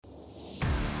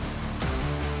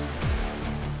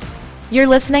You're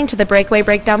listening to the Breakaway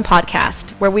Breakdown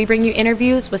podcast, where we bring you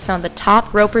interviews with some of the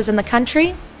top ropers in the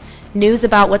country, news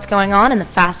about what's going on in the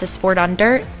fastest sport on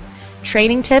dirt,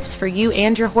 training tips for you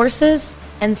and your horses,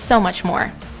 and so much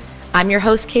more. I'm your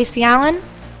host, Casey Allen.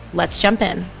 Let's jump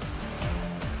in.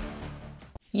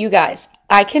 You guys,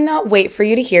 I cannot wait for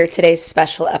you to hear today's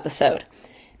special episode.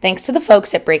 Thanks to the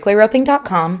folks at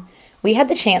breakawayroping.com, we had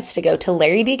the chance to go to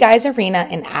Larry D. Guy's Arena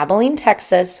in Abilene,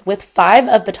 Texas, with 5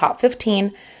 of the top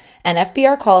 15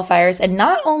 NFBR qualifiers, and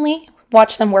not only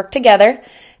watch them work together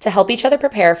to help each other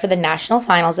prepare for the national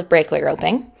finals of breakaway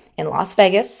roping in Las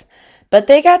Vegas, but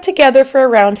they got together for a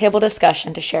roundtable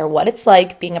discussion to share what it's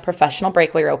like being a professional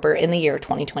breakaway roper in the year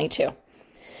 2022.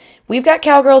 We've got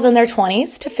cowgirls in their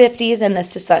 20s to 50s in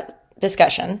this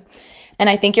discussion,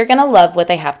 and I think you're going to love what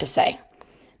they have to say.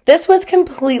 This was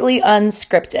completely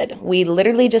unscripted. We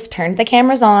literally just turned the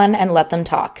cameras on and let them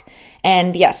talk.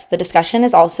 And yes, the discussion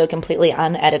is also completely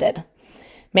unedited.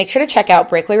 Make sure to check out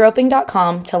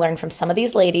breakawayroping.com to learn from some of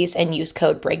these ladies and use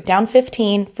code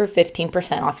BREAKDOWN15 for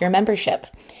 15% off your membership.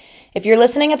 If you're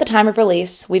listening at the time of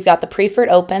release, we've got the Pre-Fert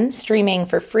Open streaming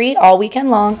for free all weekend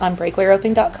long on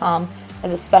breakawayroping.com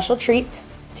as a special treat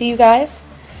to you guys.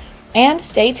 And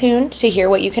stay tuned to hear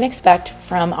what you can expect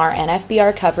from our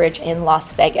NFBR coverage in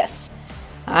Las Vegas.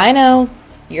 I know,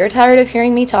 you're tired of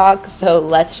hearing me talk, so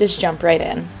let's just jump right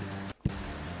in.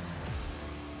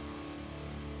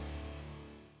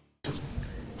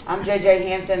 I'm JJ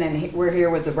Hampton, and we're here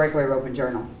with the Breakaway Roping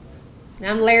Journal.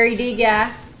 I'm Larry D.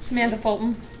 Guy. Samantha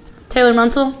Fulton. Taylor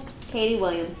Munsell. Katie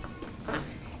Williams.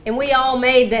 And we all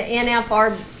made the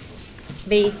NFBR.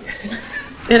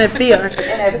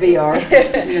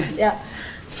 NFBR. Yeah.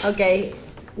 Okay.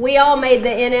 We all made the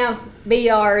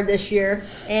NFBR this year,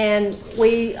 and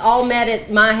we all met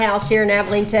at my house here in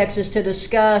Abilene, Texas to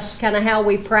discuss kind of how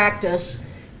we practice,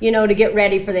 to get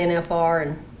ready for the NFR.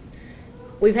 And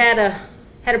we've had a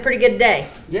pretty good day.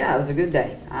 Yeah, it was a good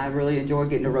day. I really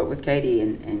enjoyed getting to rope with Katie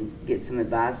and get some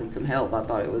advice and some help. I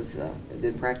thought it was a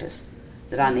good practice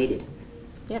that I needed.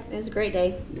 Yep, it was a great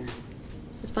day. Yeah.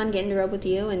 It was fun getting to rope with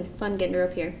you and fun getting to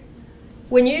rope here.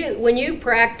 When you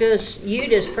practice, you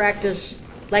just practice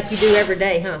like you do every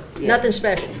day, huh? Yes. Nothing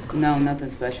special. No, nothing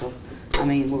special. I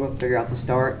mean, we'll figure out the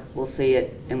start, we'll see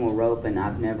it, and we'll rope. And I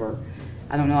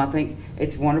don't know, I think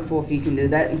it's wonderful if you can do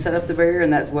that and set up the barrier,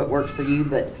 and that's what works for you,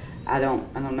 but I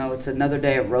don't know. It's another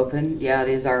day of roping. Yeah, it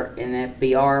is our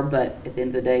NFBR, but at the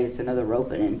end of the day, it's another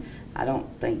roping, and I don't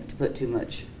think to put too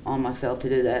much on myself to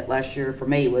do that. Last year for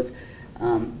me was,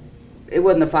 it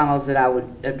wasn't the finals that I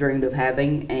would have dreamed of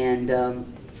having, and I'm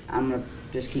gonna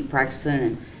just keep practicing,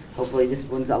 and hopefully this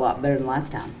one's a lot better than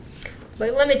last time.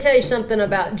 But let me tell you something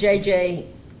about JJ.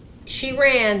 She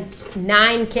ran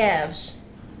 9 calves,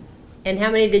 and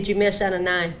how many did you miss out of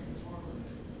 9?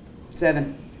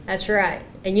 7. That's right.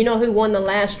 And you know who won the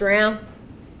last round?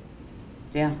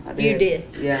 Yeah, I did. You did.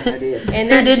 Yeah, I did. And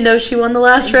Who didn't know she won the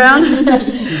last round?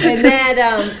 And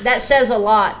that says a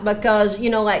lot, because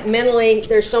like mentally,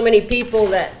 there's so many people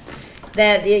that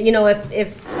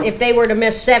if they were to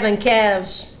miss 7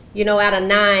 calves, out of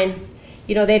 9,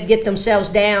 they'd get themselves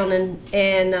down,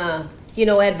 and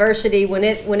adversity, when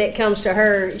it comes to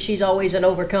her, she's always an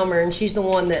overcomer, and she's the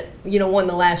one that won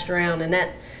the last round, and that,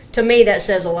 to me, that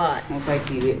says a lot. Well,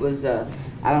 thank you. It was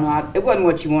I don't know, it wasn't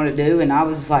what you want to do, and I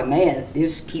was just like, man,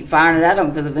 just keep firing it at them,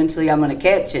 because eventually I'm going to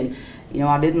catch. And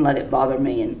I didn't let it bother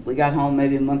me. And we got home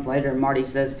maybe a month later, and Marty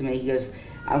says to me, he goes,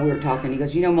 we were talking, he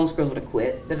goes, most girls would have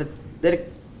quit.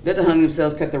 They'd have hung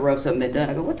themselves, cut the ropes up, and been done.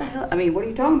 I go, what the hell? I mean, what are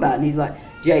you talking about? And he's like,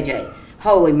 JJ,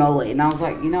 holy moly. And I was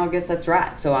like, I guess that's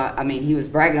right. So, I mean, he was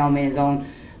bragging on me in his own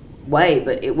way,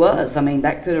 but it was. I mean,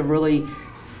 that could have really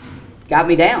got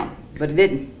me down, but it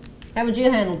didn't. How would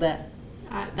you handle that?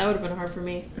 That would have been hard for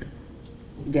me.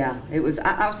 Yeah, it was.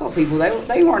 I saw people,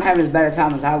 they weren't having as bad a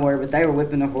time as I were, but they were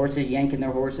whipping their horses, yanking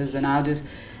their horses, and I'm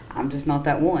just not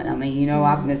that one. I mean,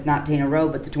 I've missed 19 in a row,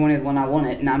 but the 20th one I won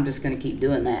it, and I'm just going to keep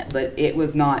doing that. But it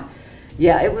was not,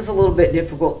 it was a little bit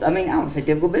difficult. I mean, I don't say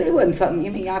difficult, but it wasn't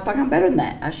something, I think I'm better than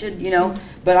that. I should,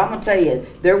 but I'm going to tell you,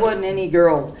 there wasn't any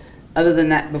girl other than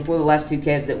that before the last 2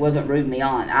 calves that wasn't rooting me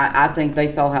on. I think they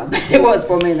saw how bad it was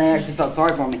for me, and they actually felt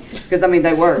sorry for me. Because,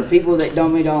 they were. People that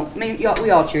don't,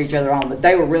 we all cheer each other on, but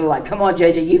they were really like, come on,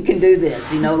 JJ, you can do this.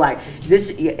 This,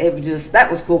 it was just, that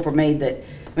was cool for me that,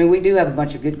 we do have a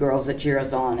bunch of good girls that cheer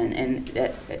us on, and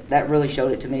that really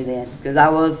showed it to me then. Because I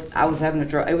was having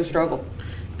it was a struggle.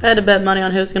 If I had to bet money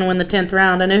on who was going to win the 10th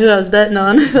round, I knew who I was betting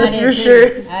on. That's for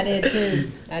sure.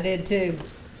 I did too.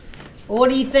 What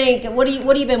do you think? What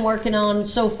have you been working on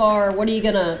so far? What are you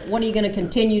gonna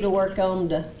continue to work on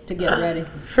to get ready?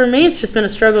 For me, it's just been a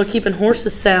struggle keeping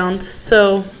horses sound.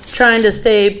 So trying to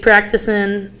stay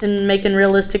practicing and making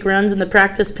realistic runs in the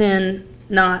practice pen,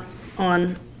 not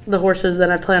on the horses that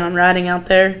I plan on riding out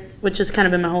there, which has kind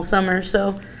of been my whole summer.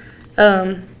 So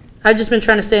I've just been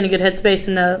trying to stay in a good headspace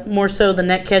and more so the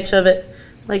net catch of it,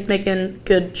 like making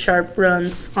good, sharp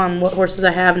runs on what horses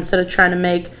I have instead of trying to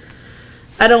make.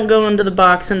 I don't go into the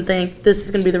box and think this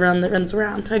is going to be the run that runs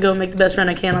around. I go and make the best run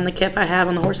I can on the calf I have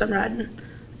on the horse I'm riding.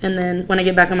 And then when I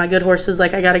get back on my good horses,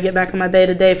 like I got to get back on my bay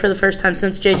today for the first time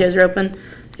since JJ's roping.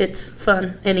 It's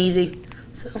fun and easy.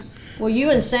 So. Well,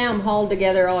 you and Sam hauled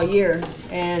together all year,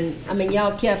 and I mean,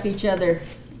 y'all kept each other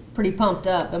pretty pumped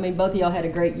up. I mean, both of y'all had a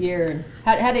great year.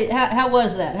 And how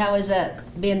was that? How is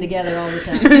that being together all the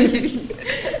time?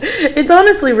 It's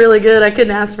honestly really good. I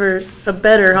couldn't ask for a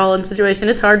better hauling situation.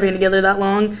 It's hard being together that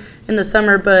long in the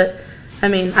summer, but I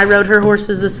mean, I rode her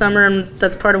horses this summer, and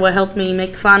that's part of what helped me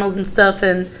make the finals and stuff,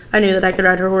 and I knew that I could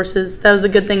ride her horses. That was the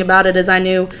good thing about it, is I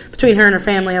knew between her and her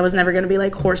family I was never going to be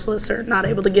like horseless or not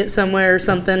able to get somewhere or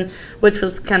something, which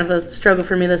was kind of a struggle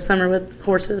for me this summer with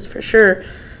horses for sure.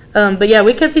 But yeah,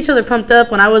 we kept each other pumped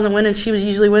up. When I wasn't winning, she was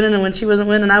usually winning, and when she wasn't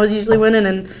winning, I was usually winning,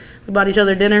 and we bought each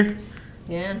other dinner.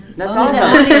 Yeah. That's awesome.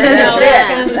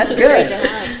 That's good.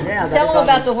 Yeah, Tell them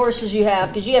about the horses you have,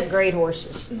 because you have great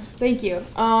horses. Thank you.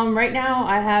 Right now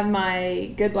I have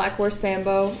my good black horse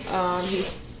Sambo. He's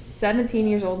 17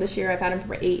 years old this year. I've had him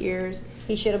for 8 years.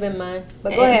 He should have been mine.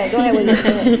 But go ahead with your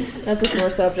story. That's a sore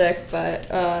subject,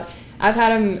 but I've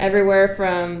had him everywhere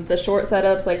from the short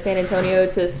setups like San Antonio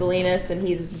to Salinas, and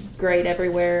he's great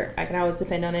everywhere. I can always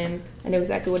depend on him. I know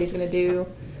exactly what he's going to do.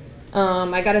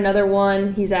 I got another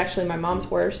one. He's actually my mom's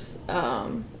horse.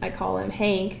 I call him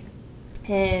Hank,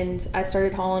 and I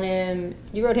started hauling him.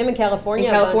 You rode him in California.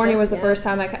 California was the first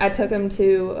time I took him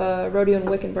to rodeo in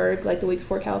Wickenburg, like the week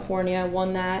before California.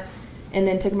 Won that, and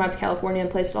then took him out to California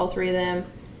and placed all 3 of them.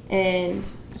 And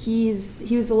he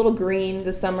was a little green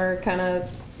this summer, kind of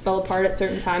fell apart at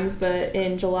certain times, but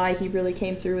in July he really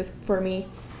came through for me.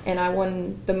 And I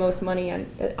won the most money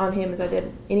on him as I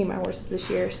did any of my horses this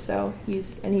year. So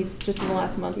he's just in the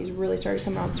last month he's really started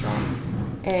coming on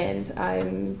strong. And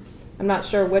I'm not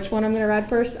sure which one I'm going to ride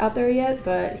first out there yet,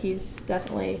 but he's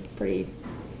definitely pretty.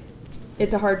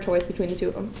 It's a hard choice between the 2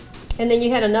 of them. And then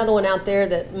you had another one out there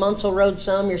that Munsell rode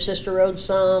some. Your sister rode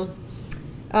some.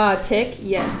 Tick,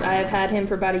 yes, I have had him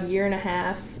for about 1.5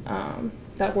 years.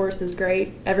 That horse is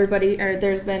great.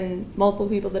 There's been multiple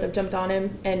people that have jumped on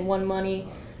him and won money.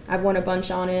 I've won a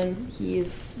bunch on him.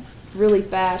 He's really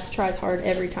fast, tries hard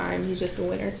every time. He's just a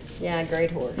winner. Yeah, great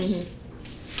horse.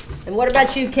 Mm-hmm. And what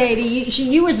about you, Katie?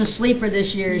 You was a sleeper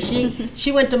this year.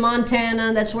 She went to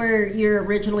Montana. That's where you're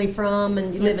originally from,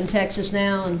 and you live in Texas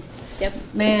now. And Yep.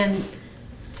 man,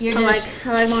 you're I just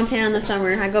like Montana in the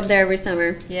summer. I go up there every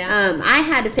summer. Yeah. I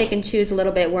had to pick and choose a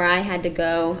little bit where I had to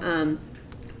go.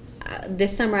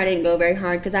 This summer I didn't go very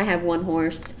hard because I have one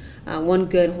horse. One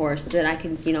good horse that I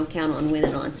can, count on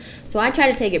winning on. So I try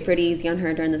to take it pretty easy on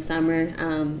her during the summer.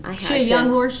 She a young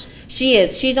horse? She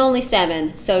is. She's only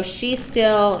 7, so this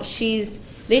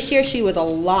year she was a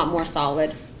lot more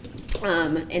solid.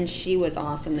 And she was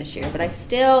awesome this year. But I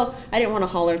didn't want to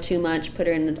haul her too much, put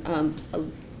her in a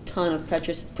ton of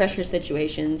pressure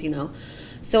situations,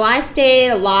 So I stayed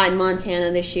a lot in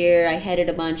Montana this year. I headed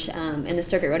a bunch in the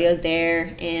circuit rodeos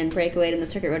there, and breakawayed in the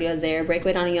circuit rodeos there.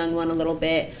 Breakawayed on a young one a little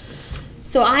bit.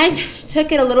 So I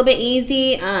took it a little bit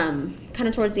easy, kind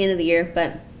of towards the end of the year.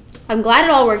 But I'm glad it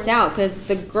all worked out because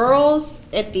the girls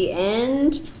at the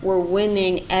end were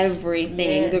winning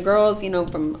everything. Yes. The girls,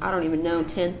 from, I don't even know,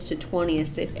 10th to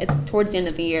 20th, it's towards the end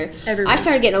of the year. Everyone. I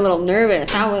started getting a little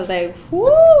nervous. I was like,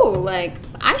 whoo, like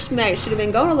I should have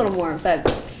been going a little more.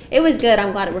 But it was good.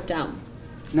 I'm glad it worked out.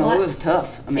 No, it was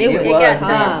tough. I mean, It it got was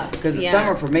tough. because the Yeah.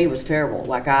 summer for me was terrible.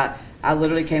 Like I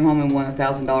literally came home and won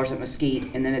 $1,000 at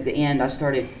Mesquite, and then at the end I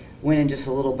started winning just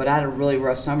a little. But I had a really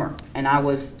rough summer, and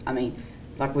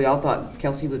like we all thought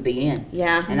Kelsey would be in.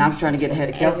 Yeah. And I was trying to get ahead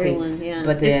of Kelsey. Everyone, yeah.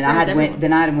 But then It's I had to everyone. win.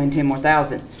 Then I had to win 10 more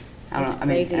thousand. I don't know. I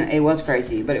mean, crazy. and it was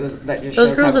crazy, but that just Those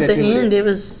shows girls how at good the people end, do. it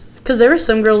was because there were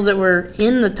some girls that were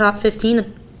in the top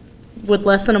 15 with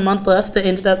less than a month left that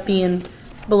ended up being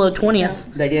below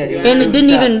 20th. They did. Yeah. And it was didn't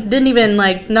tough. even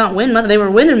like not win money. They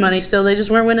were winning money still. They just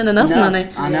weren't winning enough money.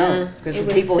 I know, Yeah. because It the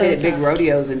was people so hit at big tough.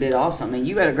 rodeos and did awesome. I mean,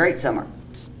 you had a great summer.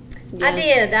 I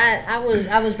did. I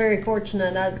was very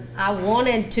fortunate. I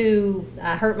wanted to.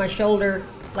 I hurt my shoulder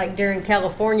like during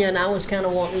California, and I was kind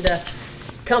of wanting to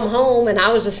come home. And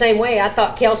I was the same way. I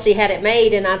thought Kelsey had it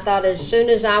made, and I thought as soon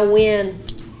as I win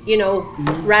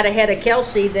right ahead of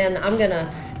Kelsey, then I'm going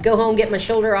to go home, get my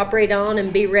shoulder operated on,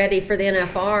 and be ready for the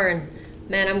NFR. And,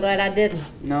 man, I'm glad I didn't.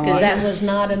 No, because that was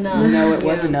not enough. No, it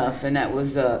wasn't enough, and that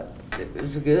was it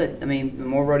was good. I mean, the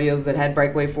more rodeos that had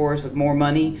breakaway for us with more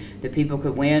money that people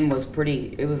could win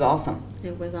it was awesome.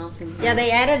 It was awesome. Yeah, they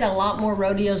added a lot more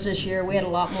rodeos this year. We had a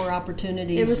lot more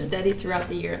opportunities. It was steady throughout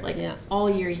the year. All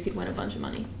year you could win a bunch of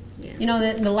money.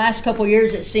 Yeah. The last couple of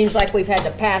years, it seems like we've had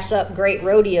to pass up great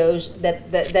rodeos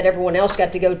that everyone else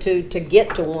got to go to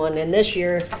get to one. And this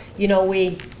year,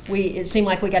 it seemed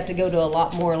like we got to go to a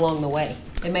lot more along the way.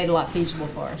 It made it a lot feasible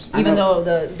for us, even though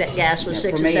that gas was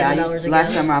 $6 or $7 a gallon.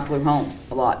 Last summer I flew home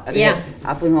a lot.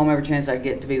 I flew home every chance I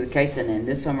get to be with Kason, and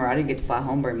this summer I didn't get to fly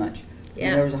home very much.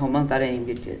 Yeah. There was a whole month I didn't even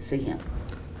get to see him.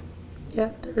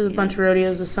 Yeah, there was a bunch of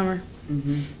rodeos this summer.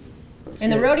 Mm-hmm.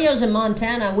 And the rodeos in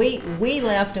Montana, we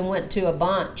left and went to a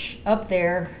bunch up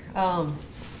there.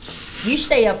 You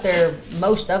stay up there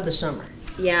most of the summer.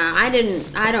 Yeah, I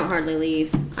don't hardly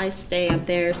leave. I stay up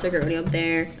there, circuit rodeo up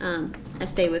there. I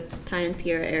stay with Ty and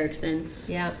Sierra Erickson.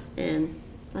 Yeah. And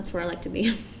that's where I like to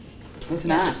be. It's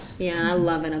nice. Yeah, I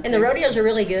love it up And there. the rodeos are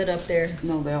really good up there.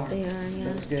 No, they are. They are, yeah.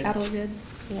 That's good. Cattle are good.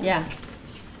 Yeah.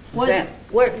 Sam,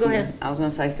 Go ahead. I was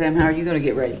going to say, Sam, how are you going to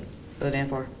get ready for the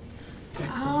NFR?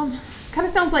 Kind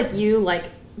of sounds like you,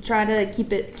 try to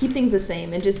keep things the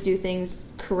same and just do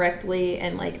things correctly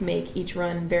and make each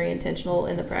run very intentional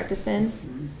in the practice pen.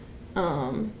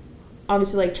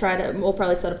 Obviously we'll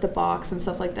probably set up the box and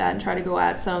stuff like that and try to go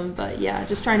at some, but yeah,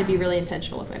 just trying to be really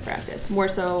intentional with my practice. More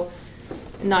so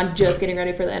not just getting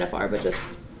ready for the NFR, but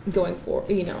just going for,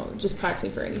 just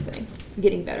practicing for anything,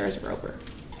 getting better as a roper.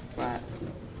 Right.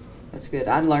 That's good.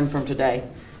 I learned from today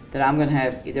that I'm going to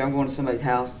have, either I'm going to somebody's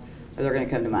house or they're going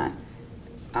to come to mine.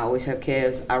 I always have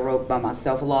calves. I rope by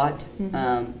myself a lot,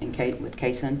 and Kate with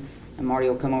Kason, and Marty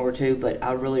will come over too, but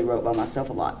I really rope by myself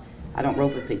a lot. I don't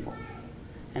rope with people.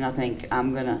 And I think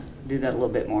I'm going to do that a little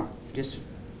bit more.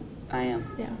 I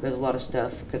am. Yeah. There's a lot of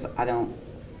stuff because I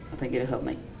think it'll help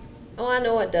me. Oh, I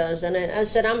know it does. And I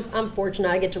said I'm fortunate.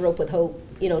 I get to rope with Hope,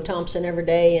 Thompson every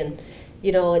day, and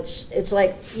it's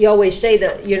like you always say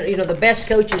that the best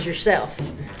coach is yourself.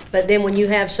 But then when you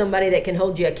have somebody that can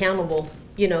hold you accountable,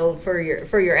 for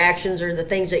your actions or the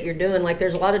things that you're doing, like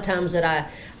there's a lot of times that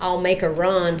I'll make a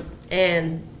run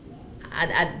and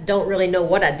I don't really know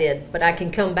what I did, but I can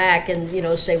come back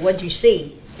and say, what'd you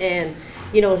see? And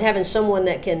having someone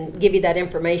that can give you that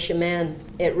information, man,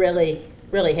 it really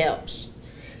really helps.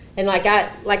 And like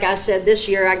I said, this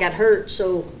year I got hurt,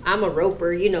 so I'm a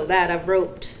roper. That I've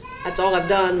roped. That's all I've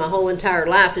done my whole entire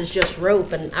life is just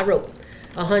rope, and I rope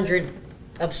 100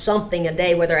 of something a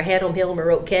day, whether I head them, hill them, or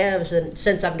rope calves. And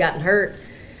since I've gotten hurt,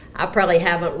 I probably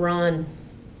haven't run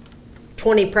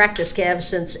 20 practice calves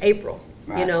since April.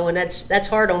 Right. And that's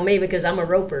hard on me because I'm a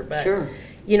roper. But Sure.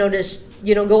 Just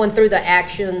going through the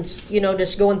actions,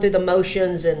 just going through the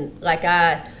motions, and like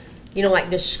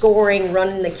the scoring,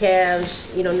 running the calves,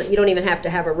 you don't even have to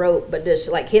have a rope, but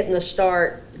just like hitting the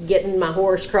start, getting my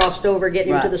horse crossed over,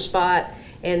 getting him to the spot,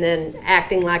 and then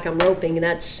acting like I'm roping. And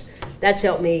that's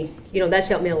helped me, that's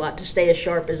helped me a lot to stay as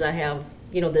sharp as I have,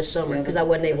 this summer, because I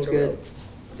wasn't able to rope.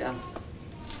 Yeah.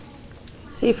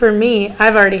 See, for me,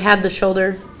 I've already had the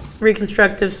shoulder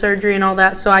reconstructive surgery and all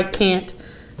that, so I can't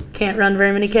run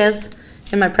very many calves,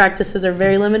 and my practices are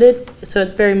very limited. So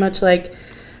it's very much like,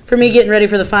 for me getting ready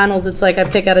for the finals, it's like I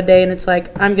pick out a day and it's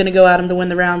like I'm going to go at them to win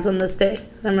the rounds on this day.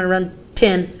 So I'm going to run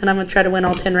 10 and I'm going to try to win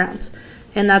all 10 rounds.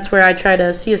 And that's where I try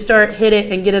to see a start, hit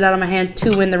it, and get it out of my hand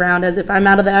to win the round, as if I'm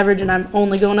out of the average and I'm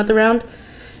only going at the round.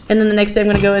 And then the next day I'm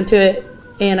going to go into it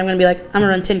and I'm going to be like, I'm going to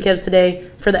run 10 calves today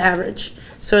for the average.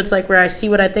 So it's like where I see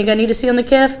what I think I need to see on the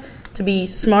calf to be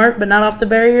smart but not off the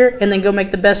barrier, and then go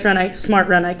make the best smart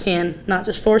run I can, not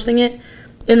just forcing it.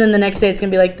 And then the next day it's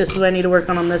going to be like, this is what I need to work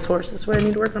on this horse. This is what I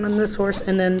need to work on this horse.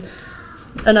 And then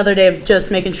another day of just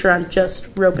making sure I'm just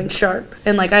roping sharp.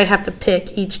 And, I have to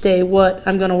pick each day what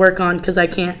I'm going to work on because I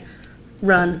can't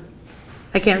run.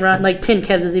 10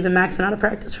 calves is even maxing out of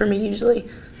practice for me usually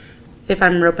if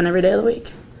I'm roping every day of the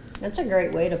week. That's a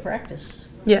great way to practice.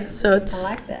 Yeah, so it's... I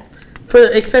like that.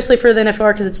 Especially for the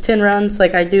NFR, because it's 10 runs,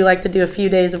 I do like to do a few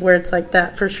days of where it's like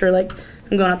that for sure.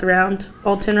 I'm going out the round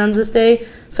all 10 runs this day,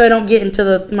 so I don't get into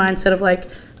the mindset of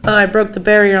I broke the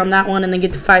barrier on that one and then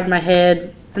get to fight in my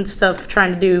head and stuff,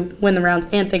 trying to win the rounds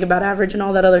and think about average and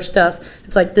all that other stuff.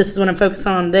 It's like, this is what I'm focused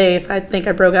on today. If I think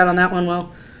I broke out on that one,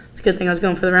 well, it's a good thing I was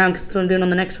going for the round because that's what I'm doing on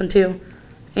the next one too.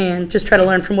 And just try to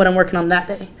learn from what I'm working on that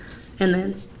day and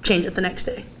then change it the next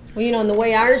day. Well, and the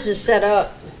way ours is set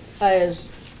up is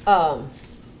 5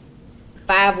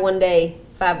 one day,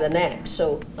 5 the next.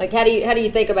 So, like, how do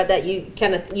you think about that? You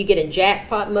get in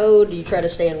jackpot mode? Do you try to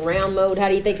stay in round mode? How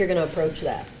do you think you're going to approach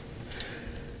that?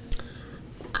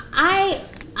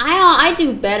 I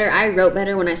do better. I rope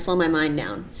better when I slow my mind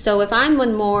down. So if I'm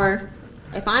in more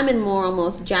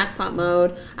almost jackpot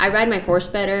mode, I ride my horse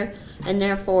better, and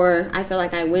therefore I feel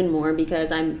like I win more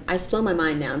because I slow my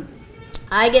mind down.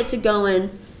 I get to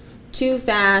going too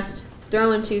fast,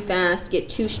 throwing too fast, get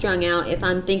too strung out if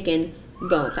I'm thinking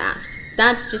going fast.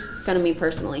 That's just kind of me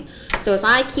personally. So if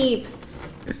I keep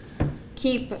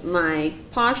my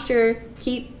posture,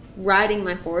 keep riding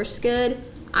my horse good,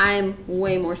 I'm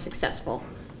way more successful.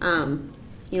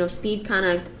 Speed kind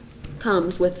of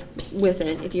comes with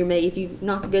it. If you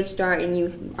knock a good start and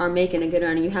you are making a good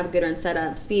run and you have a good run set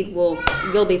up,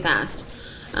 you'll be fast.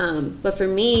 But for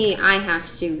me, I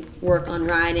have to work on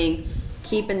riding,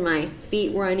 keeping my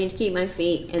feet where I need to keep my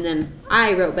feet, and then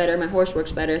I rope better, my horse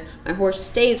works better, my horse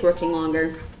stays working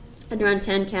longer. I'd run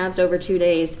 10 calves over 2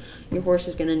 days, your horse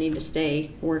is going to need to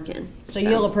stay working. So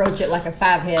you'll approach it like a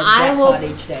 5-head jackpot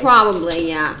each day? Probably,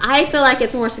 yeah. I feel like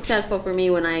it's more successful for me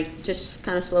when I just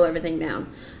kind of slow everything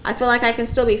down. I feel like I can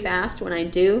still be fast when I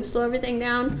do slow everything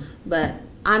down, but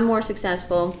I'm more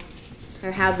successful,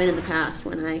 or have been in the past,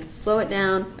 when I slow it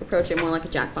down, approach it more like a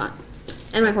jackpot,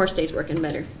 and my horse stays working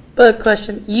better. But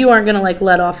question, you aren't going to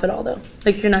let off at all though.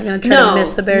 Like you're not going to try to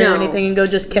miss the barrier or anything and go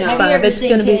just catch 5. It's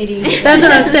going to be. That's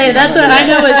what I'm saying. That's what I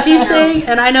know what she's saying,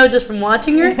 and I know just from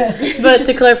watching her. But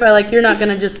to clarify, you're not going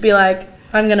to just be like,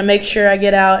 I'm going to make sure I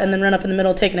get out and then run up in the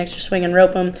middle, take an extra swing and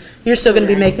rope them. You're still going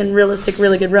to be making realistic,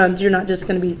 really good runs. You're not just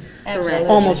going to be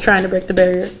almost trying to break the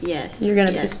barrier. Yes. You're going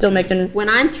to be still making. When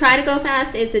I try to go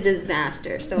fast, it's a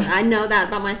disaster. So I know that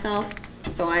about myself.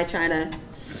 So I try to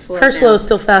slow Her it slow down. is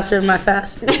still faster than my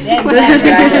fast.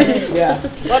 Yeah.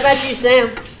 What about you, Sam?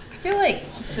 I feel like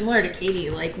similar to Katie,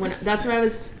 that's what I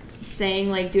was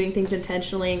saying, doing things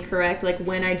intentionally and correct,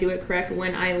 when I do it correct,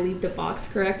 when I leave the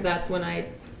box correct, that's when I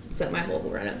set my whole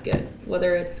run up good.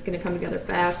 Whether it's going to come together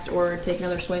fast or take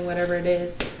another swing, whatever it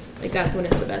is, that's when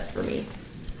it's the best for me.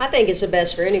 I think it's the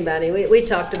best for anybody. We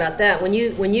talked about that. When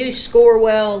you score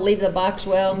well, leave the box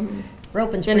well,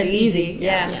 roping's Then pretty it's easy. easy.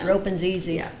 Yeah, roping's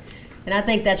easy. Yeah. And I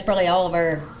think that's probably all of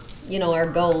our, our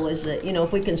goal is that,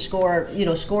 if we can score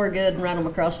good and run them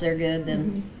across there good,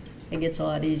 then it gets a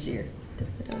lot easier.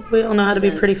 We all know how to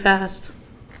be pretty fast.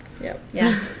 Yep.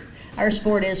 Yeah. Our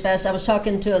sport is fast. I was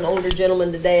talking to an older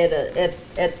gentleman today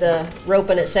at the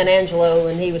roping at San Angelo,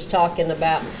 and he was talking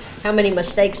about how many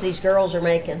mistakes these girls are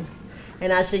making.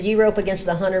 And I said, you rope against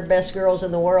the 100 best girls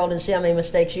in the world and see how many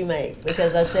mistakes you make.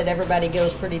 Because I said everybody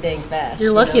goes pretty dang fast.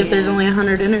 You're lucky if there's only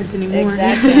 100 entered anymore.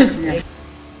 Exactly.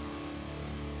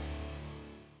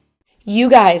 You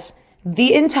guys,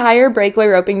 the entire Breakaway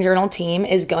Roping Journal team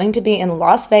is going to be in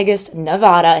Las Vegas,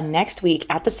 Nevada next week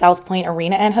at the South Point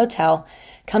Arena and Hotel,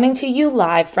 coming to you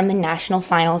live from the national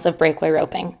finals of Breakaway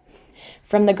Roping.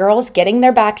 From the girls getting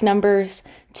their back numbers,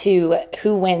 to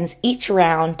who wins each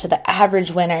round, to the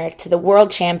average winner, to the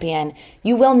world champion,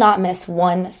 you will not miss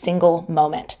one single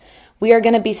moment. We are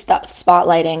going to be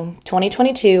spotlighting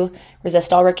 2022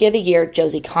 Resist All Rookie of the Year,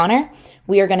 Josie Connor.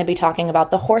 We are going to be talking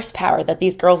about the horsepower that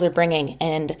these girls are bringing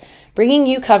and bringing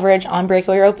you coverage on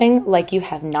breakaway roping like you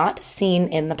have not seen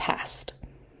in the past.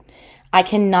 I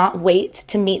cannot wait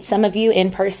to meet some of you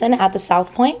in person at the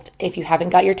South Point. If you haven't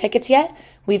got your tickets yet,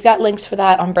 we've got links for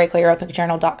that on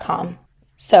breakawayropingjournal.com.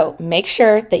 So make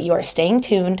sure that you are staying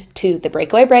tuned to the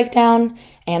Breakaway Breakdown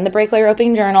and the Breakaway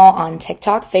Roping Journal on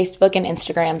TikTok, Facebook, and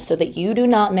Instagram so that you do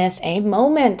not miss a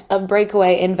moment of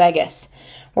breakaway in Vegas.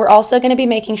 We're also going to be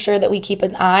making sure that we keep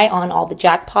an eye on all the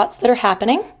jackpots that are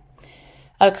happening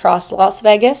across Las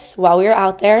Vegas while we are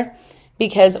out there,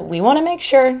 because we want to make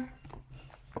sure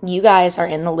you guys are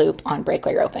in the loop on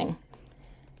breakaway roping.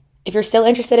 If you're still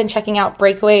interested in checking out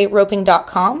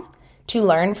breakawayroping.com to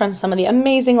learn from some of the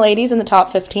amazing ladies in the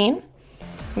top 15,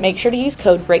 make sure to use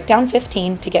code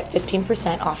BREAKDOWN15 to get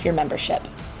 15% off your membership.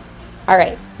 All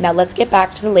right, now let's get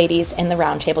back to the ladies in the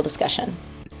roundtable discussion.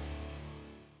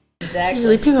 Exactly.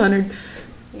 Usually 200.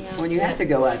 Yeah. When you have to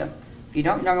go at them. If you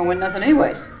don't, you're not going to win nothing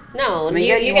anyways. No, I mean,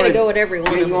 you got to go at every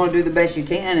one. You want to do the best you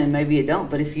can, and maybe you don't.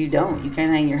 But if you don't, you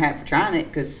can't hang your hat for trying it,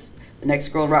 because the next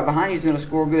girl right behind you is going to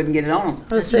score good and get it on them.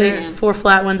 Let's say 4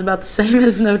 flat ones about the same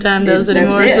as no time does That's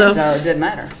anymore. it. So it doesn't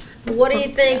matter. What do you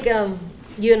think?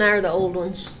 You and I are the old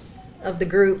ones of the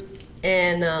group,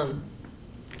 and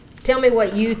tell me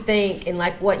what you think and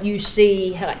what you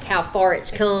see, how far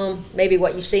it's come, maybe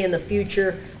what you see in the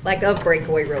future, of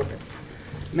breakaway roping.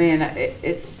 Man,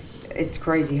 it's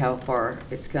crazy how far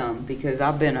it's come, because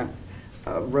I've been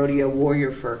a rodeo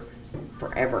warrior for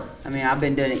forever. I mean, I've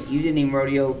been doing it. You didn't even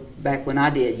rodeo back when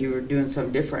I did. You were doing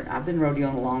something different. I've been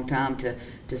rodeoing a long time.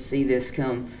 To see this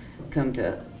come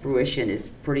to fruition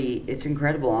is it's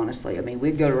incredible, honestly. I mean,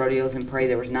 we'd go to rodeos and pray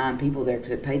there was 9 people there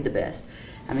because it paid the best.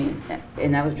 I mean,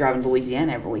 and that was driving to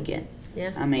Louisiana every weekend.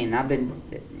 Yeah. I mean,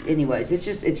 anyways,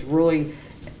 it's really,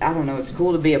 I don't know, it's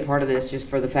cool to be a part of this just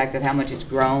for the fact of how much it's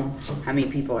grown, how many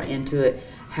people are into it,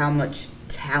 how much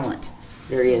talent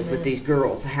there is with these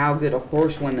girls, how good of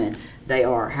horsewomen they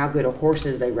are, how good of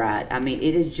horses they ride. I mean,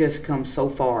 it has just come so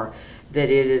far that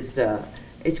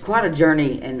it's quite a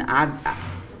journey, and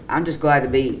I'm just glad to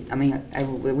be,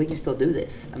 we can still do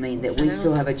this. I mean, that we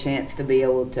still have a chance to be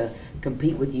able to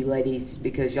compete with you ladies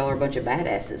because y'all are a bunch of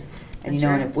badasses. And,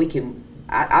 and if we can,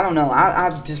 I don't know,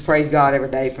 I just praise God every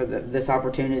day for this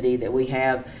opportunity that we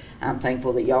have. I'm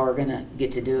thankful that y'all are going to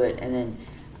get to do it, and then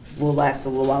we'll last a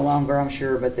little while longer, I'm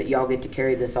sure, but that y'all get to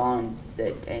carry this on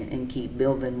and keep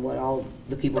building what all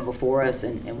the people before us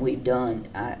and we've done.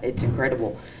 It's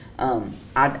incredible.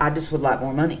 I just would like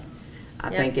more money. I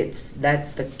think that's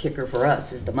the kicker for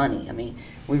us is the money. I mean,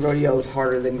 we rodeoed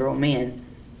harder than grown men,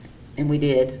 and we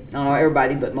did. Not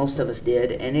everybody, but most of us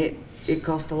did, and it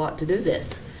cost a lot to do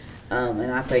this.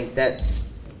 And I think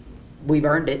we've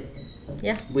earned it.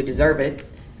 Yeah. We deserve it.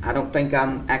 I don't think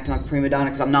I'm acting like a prima donna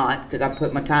because I'm not, because I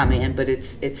put my time in, but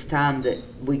it's time that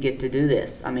we get to do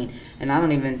this. I mean,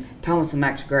 and Thomas and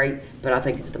Mac's great, but I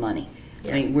think it's the money.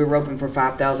 Yeah. I mean, we're roping for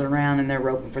 5,000 a round, and they're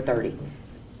roping for 30.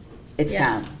 It's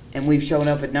time. And we've shown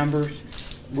up at numbers.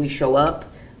 We show up.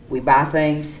 We buy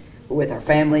things. We're with our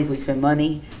families. We spend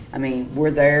money. I mean,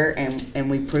 we're there, and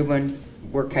we've proven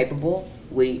we're capable.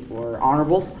 We're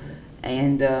honorable,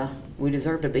 and we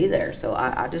deserve to be there. So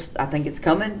I think it's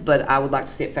coming, but I would like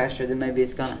to see it faster than maybe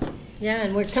it's gonna. Yeah,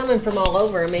 and we're coming from all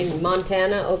over. I mean,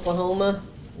 Montana, Oklahoma,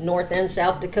 North and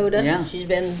South Dakota. Yeah. She's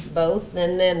been both,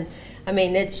 and then I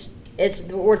mean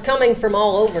we're coming from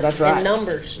all over. That's right. In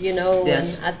numbers,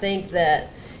 Yes. And I think that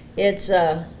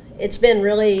it's been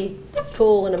really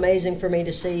cool and amazing for me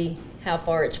to see how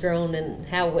far it's grown and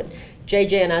how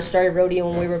JJ and I started rodeo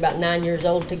when we were about 9 years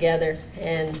old together,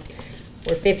 and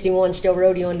we're 51 still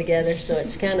rodeoing together. So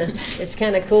it's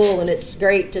kind of cool, and it's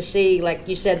great to see, like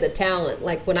you said, the talent.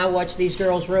 Like when I watch these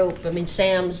girls rope, I mean,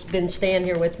 Sam's been standing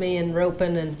here with me and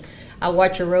roping, and I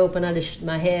watch her rope, and I just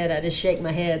shake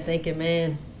my head thinking,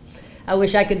 man, I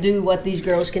wish I could do what these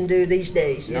girls can do these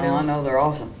days. You know? I know they're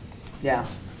awesome. Yeah,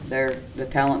 the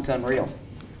talent's unreal.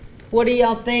 What do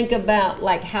y'all think about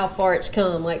like how far it's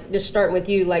come? Like just starting with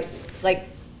you, like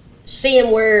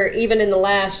seeing where even in the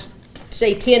last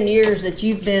say 10 years that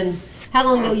you've been. How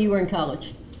long ago you were in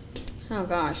college? Oh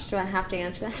gosh, do I have to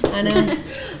answer that? I know.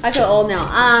 I feel old now.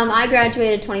 I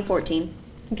graduated 2014.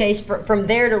 Okay, so from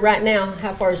there to right now,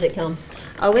 how far has it come?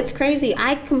 Oh, it's crazy.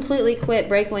 I completely quit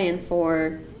breakweighing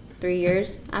for 3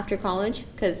 years after college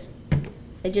because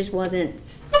it just wasn't,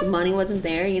 the money wasn't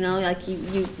there, like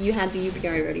you had the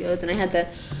UPR rodeos and I had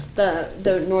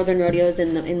the northern rodeos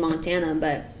in Montana,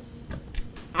 but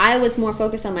I was more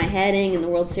focused on my heading and the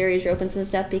World Series ropings and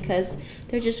stuff because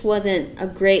there just wasn't a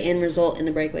great end result in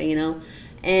the breakaway,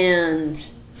 and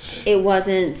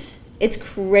it's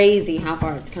crazy how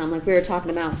far it's come. Like we were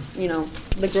talking about,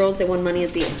 the girls that won money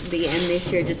at the end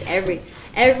this year, just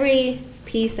every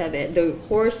piece of it, the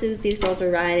horses these girls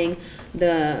are riding,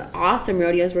 the awesome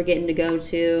rodeos we're getting to go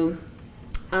to,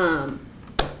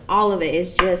 all of it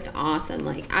is just awesome.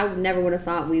 Like I never would have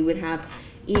thought we would have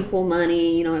equal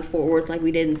money, at Fort Worth like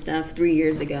we did and stuff 3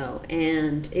 years ago,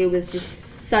 and it was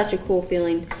just such a cool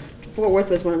feeling. Fort Worth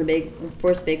was one of the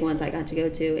first big ones I got to go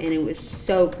to, and it was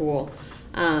so cool.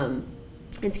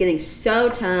 It's getting so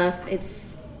tough.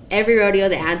 It's every rodeo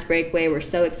that adds breakaway, we're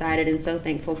so excited and so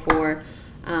thankful for.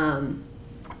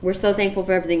 We're so thankful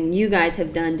for everything you guys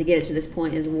have done to get it to this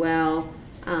point as well.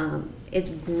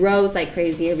 It grows like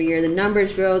crazy every year. The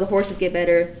numbers grow, the horses get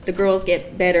better, the girls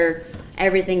get better.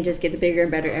 Everything just gets bigger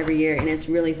and better every year, and it's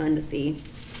really fun to see.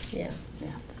 Yeah.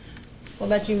 What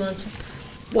about you, Monster?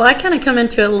 Well, I kind of come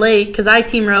into it late because I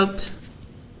team roped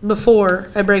before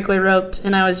I breakaway roped,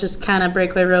 and I was just kind of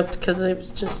breakaway roped because it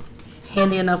was just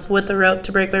handy enough with the rope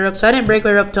to breakaway rope. So I didn't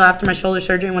breakaway rope until after my shoulder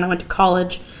surgery when I went to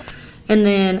college. And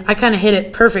then I kind of hit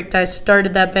it perfect. I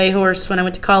started that bay horse when I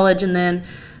went to college, and then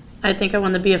I think I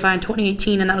won the BFI in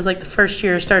 2018, and that was like the first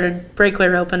year I started breakaway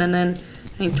roping, and then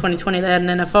I think 2020 they had an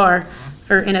NFR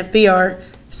or NFBR.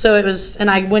 So it was,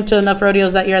 and I went to enough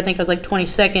rodeos that year. I think I was like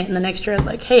 22nd, and the next year I was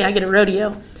like, hey, I get a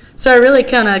rodeo. So I really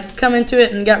kind of come into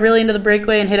it and got really into the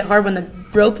breakaway and hit it hard when the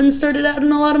ropings started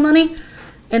adding a lot of money.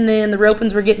 And then the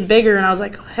ropings were getting bigger, and I was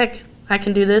like, oh, heck, I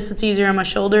can do this. It's easier on my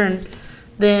shoulder. And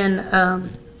then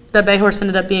that bay horse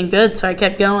ended up being good, so I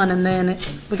kept going, and then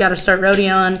we got to start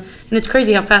rodeoing. And it's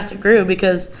crazy how fast it grew,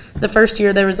 because the first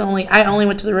year I only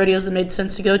went to the rodeos that made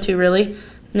sense to go to, really.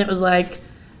 And it was like,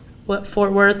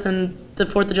 Fort Worth and the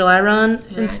 4th of July run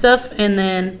and stuff. And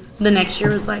then the next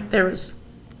year was like, there was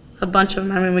a bunch of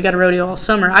them. I mean, we got a rodeo all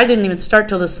summer. I didn't even start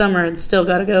till the summer and still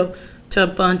got to go to a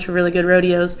bunch of really good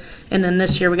rodeos. And then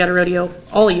this year we got a rodeo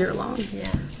all year long.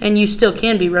 Yeah. And you still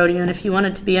can be rodeoing if you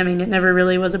wanted to be. I mean, it never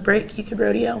really was a break. You could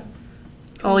rodeo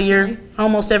all year,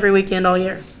 almost every weekend all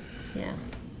year. Yeah.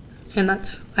 And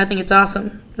I think it's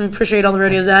awesome. I appreciate all the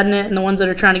rodeos adding it, and the ones that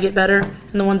are trying to get better,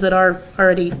 and the ones that are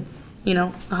already,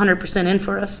 100% in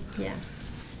for us. Yeah.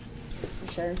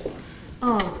 For sure.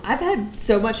 I've had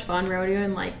so much fun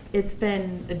rodeoing. Like, it's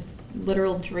been a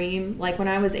literal dream. Like, when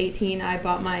I was 18, I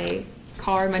bought my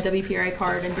WPRI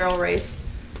card, and barrel raced,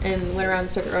 and went around the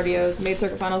circuit rodeos, made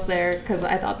circuit finals there, because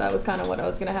I thought that was kind of what I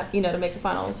was going to have, to make the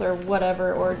finals or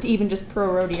whatever, or to even just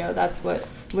pro rodeo. That's what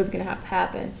was going to have to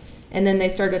happen. And then they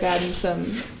started adding some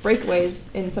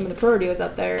breakaways in some of the pro rodeos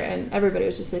up there, and everybody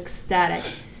was just ecstatic.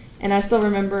 And I still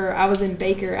remember I was in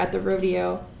Baker at the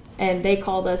rodeo, and they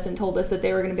called us and told us that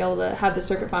they were going to be able to have the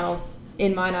circuit finals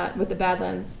in Minot with the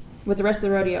Badlands, with the rest of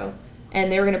the rodeo.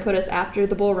 And they were going to put us after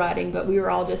the bull riding, but we were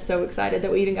all just so excited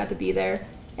that we even got to be there.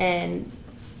 And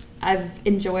I've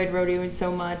enjoyed rodeoing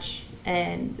so much,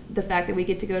 and the fact that we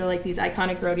get to go to like these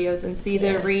iconic rodeos and see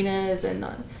the arenas and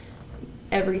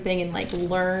everything and like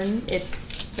learn,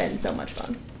 it's been so much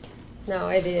fun. No,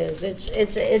 it is.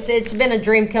 It's been a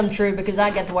dream come true, because I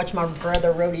got to watch my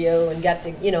brother rodeo and got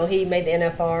to, he made the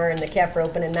NFR and the calf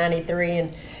roping in '93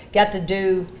 and got to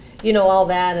do, all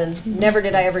that, and never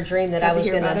did I ever dream that I was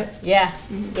going to. Yeah.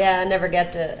 Mm-hmm. Yeah,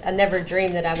 I never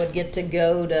dreamed that I would get to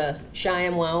go to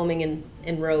Cheyenne, Wyoming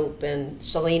and rope, and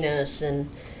Salinas, and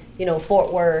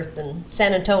Fort Worth, and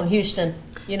San Antonio, Houston,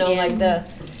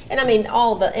 and I mean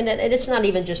and it's not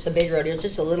even just the big rodeos,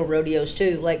 it's the little rodeos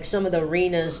too, like some of the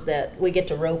arenas that we get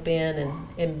to rope in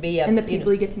and be up, and the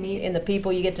people you get to meet, and the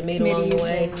people you get to meet along the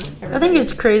way. I think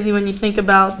it's crazy when you think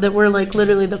about that we're like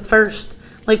literally the first.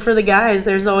 Like for the guys,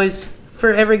 there's always,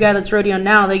 for every guy that's rodeoing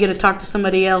now, they get to talk to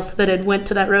somebody else that had went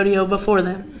to that rodeo before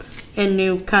them and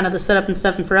knew kind of the setup and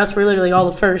stuff. And for us, we're literally all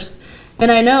the first.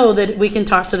 And I know that we can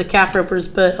talk to the calf ropers,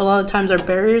 but a lot of times our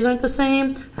barriers aren't the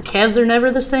same. Our calves are never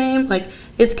the same. Like,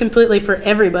 it's completely for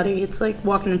everybody. It's like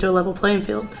walking into a level playing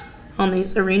field on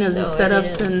these arenas and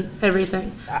setups and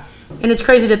everything. And it's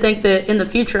crazy to think that in the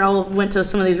future I'll have went to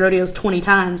some of these rodeos 20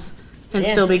 times and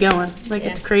still be going. Like,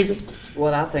 it's crazy.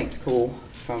 What I think's cool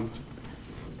from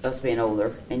us being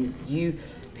older, and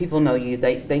people know you,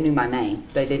 they knew my name.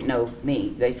 They didn't know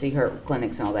me. They see her at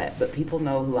clinics and all that, but people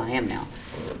know who I am now.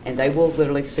 And they will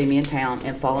literally see me in town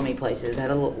and follow me places. I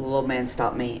had a little man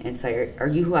stop me and say, "Are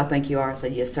you who I think you are?" I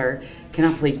said, "Yes, sir. Can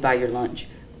I please buy your lunch?"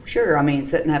 Sure, I mean,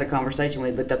 sit and had a conversation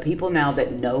with, but the people now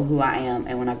that know who I am,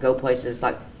 and when I go places,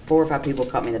 like 4 or 5 people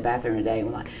caught me in the bathroom today and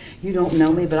were like, "You don't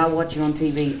know me, but I watch you on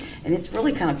TV." And it's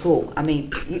really kind of cool. I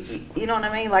mean, you know what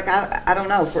I mean? Like, I don't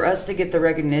know, for us to get the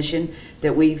recognition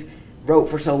that we've wrote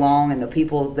for so long, and the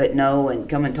people that know and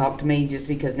come and talk to me just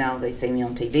because now they see me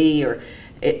on TV, or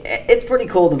it's pretty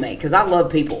cool to me, because I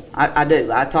love people. I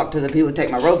do. I talk to the people who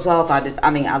take my ropes off.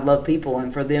 I love people,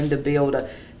 and for them to be able to,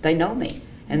 they know me.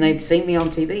 And they've seen me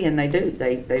on TV, and they do.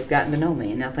 They've gotten to know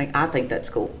me, and I think that's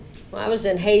cool. Well, I was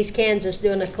in Hays, Kansas,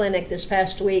 doing a clinic this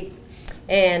past week,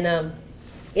 and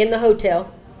in the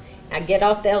hotel, I get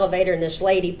off the elevator, and this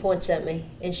lady points at me,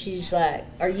 and she's like,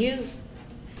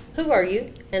 "Who are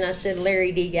you?" And I said,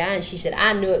 "Larry D. Guy." And she said,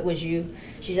 "I knew it was you."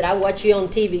 She said, "I watch you on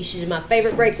TV." She said, "My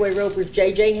favorite breakaway roper is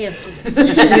J.J. Hampton."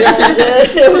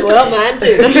 Well, mine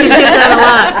too. You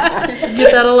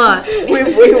get that a lot. We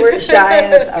were at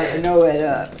Cheyenne,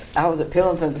 I was at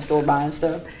Pillington at the store buying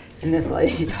stuff, and this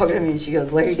lady talking to me, and she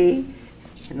goes, "Larry D."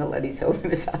 And the lady's holding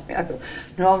beside me. I go,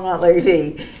 "No, I'm not Larry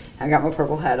D." I got my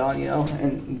purple hat on,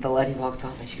 and the lady walks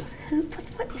off, and she goes,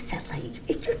 "What is that lady?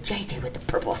 It's your JJ with the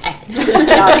purple hat."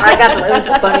 It was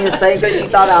the funniest thing, because she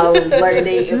thought I was Larry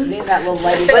D, me and that little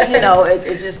lady. But,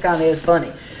 it just kind of is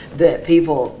funny that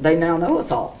people, they now know us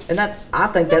all. And I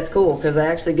think that's cool, because they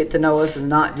actually get to know us and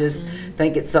not just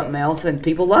think it's something else. And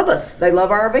people love us. They love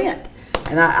our event.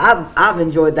 And I've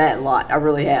enjoyed that a lot. I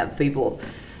really have. People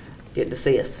get to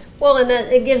see us. Well, and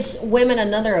it gives women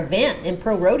another event in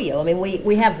pro rodeo. I mean,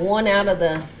 we have one out of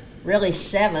the really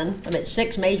 7. I mean,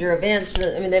 6 major events.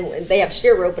 I mean, they have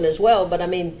steer roping as well, but I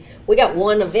mean, we got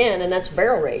one event, and that's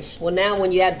barrel race. Well, now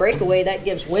when you add breakaway, that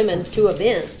gives women 2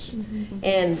 events. Mm-hmm.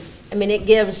 And I mean, it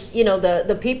gives,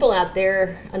 the people out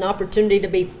there an opportunity to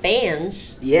be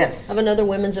fans of another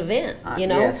women's event,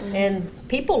 Yes. And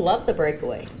people love the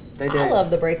breakaway. They do. I love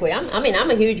the breakaway.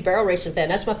 I'm a huge barrel racing fan.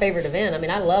 That's my favorite event. I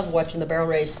mean, I love watching the barrel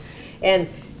race,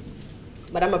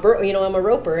 but I'm a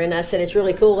roper, and I said it's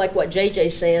really cool. Like what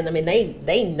JJ's saying. I mean,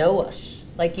 they know us.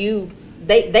 Like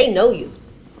they know you,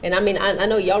 and I mean, I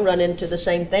know y'all run into the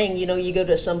same thing. You know, you go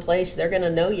to some place, they're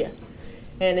gonna know you,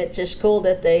 and it's just cool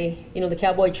that the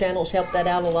Cowboy Channel's helped that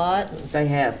out a lot. They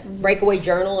have. Breakaway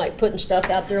Journal, like putting stuff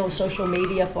out there on social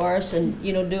media for us, and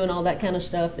doing all that kind of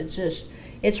stuff.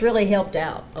 It's really helped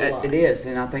out a lot. It is,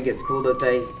 and I think it's cool that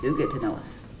they do get to know us.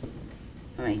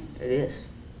 I mean, it is.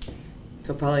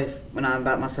 So probably when I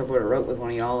invite myself over to rope with one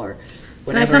of y'all, or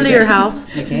Can I come to your house?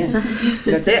 You can.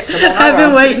 That's it. Come on I've been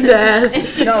over. waiting to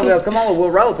ask. No, well, come on,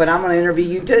 we'll rope, and I'm going to interview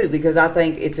you too, because I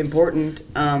think it's important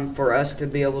for us to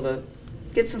be able to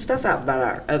get some stuff out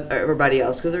about everybody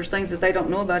else, because there's things that they don't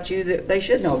know about you that they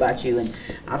should know about you, and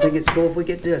I think it's cool if we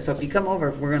get to do it. So if you come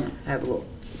over, we're going to have a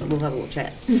little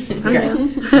chat. Okay.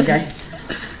 Okay.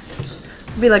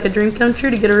 It'd be like a dream come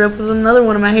true to get a rope with another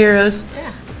one of my heroes.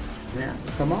 Yeah. Yeah,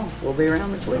 come on. We'll be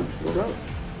around this week. We'll rope.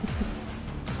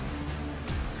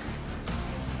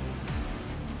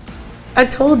 I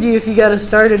told you if you got us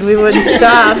started, we wouldn't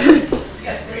stop.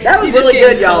 That was really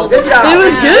good, y'all. Good job. It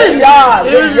was good. Good job.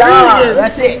 It Good was job. really good.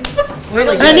 That's it.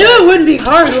 Really I knew it wouldn't be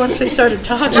hard once we started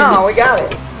talking. No, we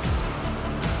got it.